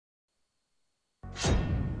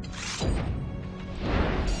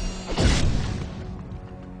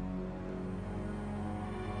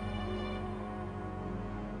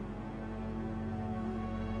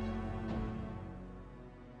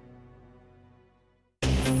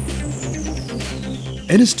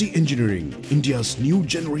Enestee Engineering, India's new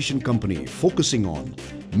generation company focusing on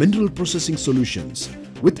mineral processing solutions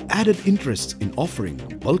with added interest in offering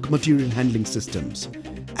bulk material handling systems,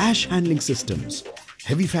 ash handling systems,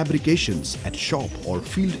 heavy fabrications at shop or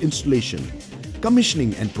field installation,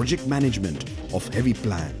 commissioning and project management of heavy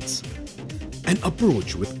plants. An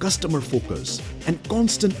approach with customer focus and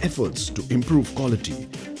constant efforts to improve quality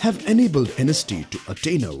have enabled Enestee to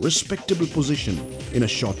attain a respectable position in a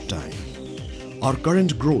short time. Our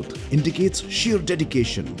current growth indicates sheer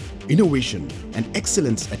dedication, innovation and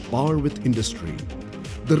excellence at par with industry.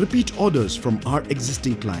 The repeat orders from our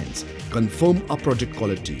existing clients confirm our product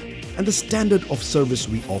quality and the standard of service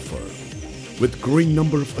we offer. With growing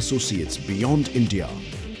number of associates beyond India,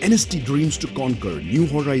 Enestee dreams to conquer new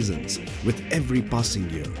horizons with every passing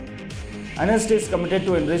year. Enestee is committed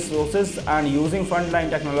to resources and using frontline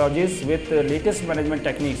technologies with the latest management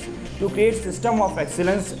techniques to create system of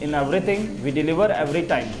excellence in everything we deliver every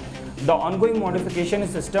time. The ongoing modification in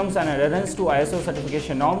systems and adherence to ISO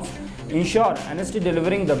certification norms ensure Enestee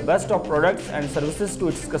delivering the best of products and services to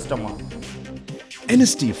its customer.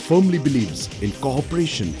 Enestee firmly believes in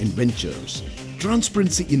cooperation in ventures,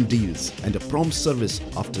 transparency in deals and a prompt service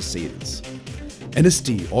after sales.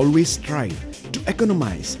 Enestee always strive to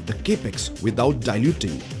economize the capex without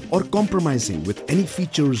diluting or compromising with any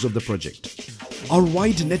features of the project. Our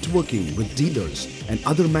wide networking with dealers and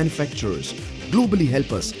other manufacturers globally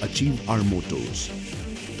help us achieve our mottos.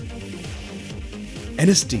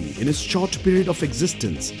 Enestee, in its short period of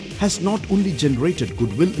existence, has not only generated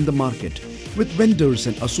goodwill in the market with vendors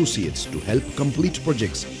and associates to help complete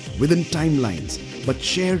projects within timelines, but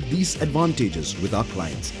share these advantages with our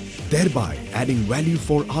clients, thereby adding value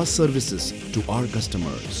for our services to our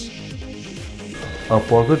customers. A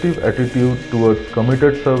positive attitude towards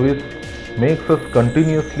committed service makes us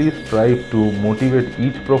continuously strive to motivate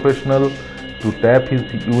each professional to tap his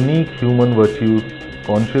unique human virtues,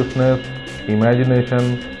 consciousness,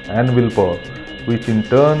 imagination and willpower, which in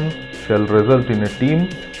turn shall result in a team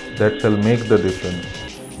that shall make the difference.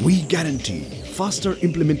 We guarantee faster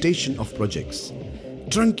implementation of projects,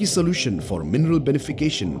 turnkey solution for mineral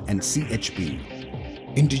beneficiation and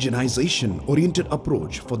CHP, indigenization-oriented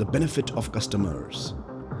approach for the benefit of customers,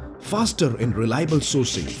 faster and reliable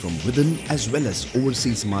sourcing from within as well as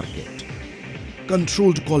overseas market,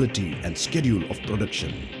 controlled quality and schedule of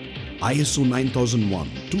production, ISO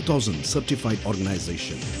 9001-2000 certified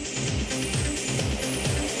organization.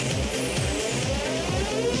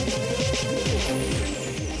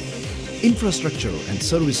 Infrastructure and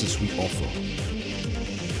services we offer.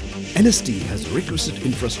 Enestee has requisite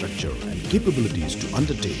infrastructure and capabilities to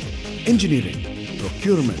undertake engineering,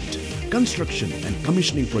 procurement, construction and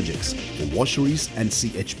commissioning projects for washeries and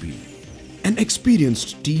CHP. An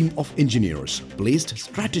experienced team of engineers placed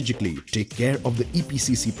strategically take care of the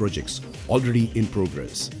EPCC projects already in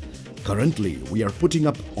progress. Currently, we are putting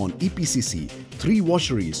up on EPCC 3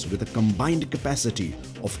 washeries with a combined capacity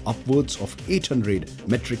of upwards of 800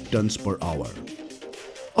 metric tons per hour.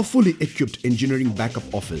 A fully equipped engineering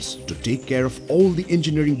backup office to take care of all the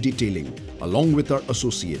engineering detailing along with our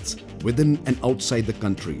associates within and outside the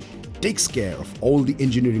country takes care of all the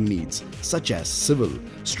engineering needs such as civil,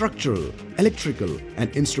 structural, electrical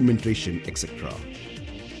and instrumentation, etc.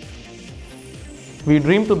 We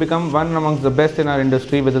dream to become one amongst the best in our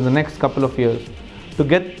industry within the next couple of years. To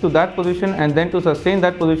get to that position and then to sustain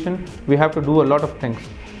that position, we have to do a lot of things.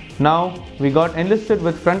 Now, we got enlisted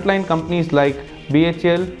with frontline companies like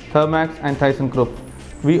BHEL, Thermax and ThyssenKrupp.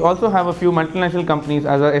 We also have a few multinational companies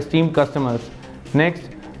as our esteemed customers. Next,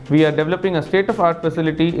 we are developing a state-of-art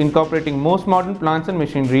facility incorporating most modern plants and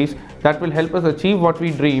machineries that will help us achieve what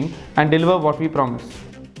we dream and deliver what we promise.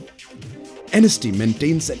 Enestee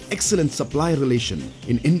maintains an excellent supply relation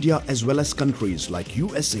in India as well as countries like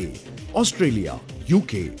USA, Australia,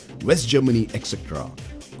 UK, West Germany, etc.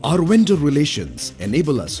 Our vendor relations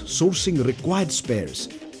enable us sourcing required spares,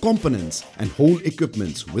 components and whole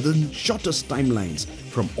equipments within shortest timelines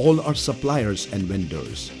from all our suppliers and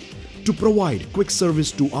vendors. To provide quick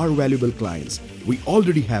service to our valuable clients, we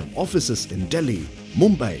already have offices in Delhi,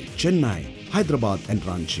 Mumbai, Chennai, Hyderabad and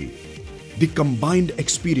Ranchi. The combined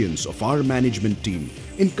experience of our management team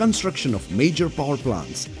in construction of major power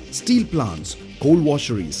plants, steel plants, coal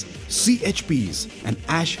washeries, CHPs and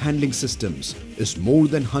ash handling systems is more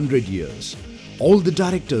than 100 years. All the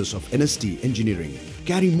directors of Enestee Engineering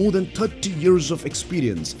carry more than 30 years of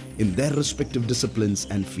experience in their respective disciplines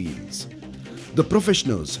and fields. The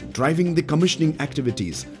professionals driving the commissioning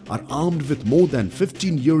activities are armed with more than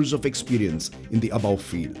 15 years of experience in the above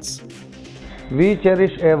fields. We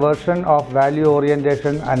cherish a version of value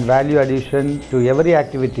orientation and value addition to every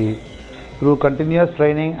activity through continuous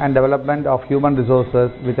training and development of human resources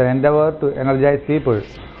with an endeavor to energize people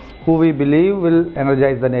who we believe will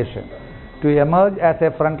energize the nation. To emerge as a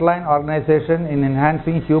frontline organization in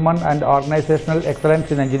enhancing human and organizational excellence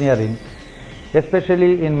in engineering,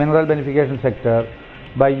 especially in mineral beneficiation sector,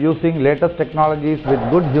 by using latest technologies with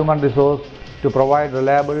good human resource to provide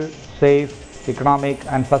reliable, safe, economic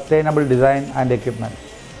and sustainable design and equipment.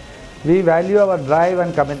 We value our drive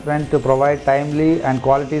and commitment to provide timely and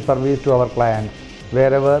quality service to our clients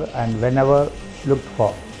wherever and whenever looked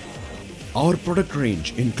for. Our product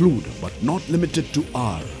range include but not limited to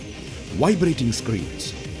our vibrating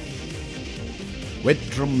screens, wet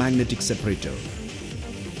drum magnetic separator,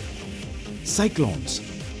 cyclones,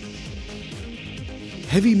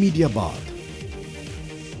 heavy media bath,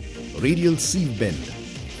 radial sieve bend,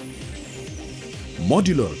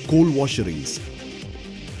 modular coal washeries,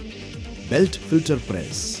 belt filter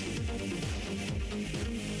press.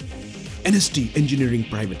 Enestee Engineering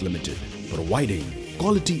Private Limited, providing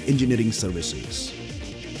quality engineering services.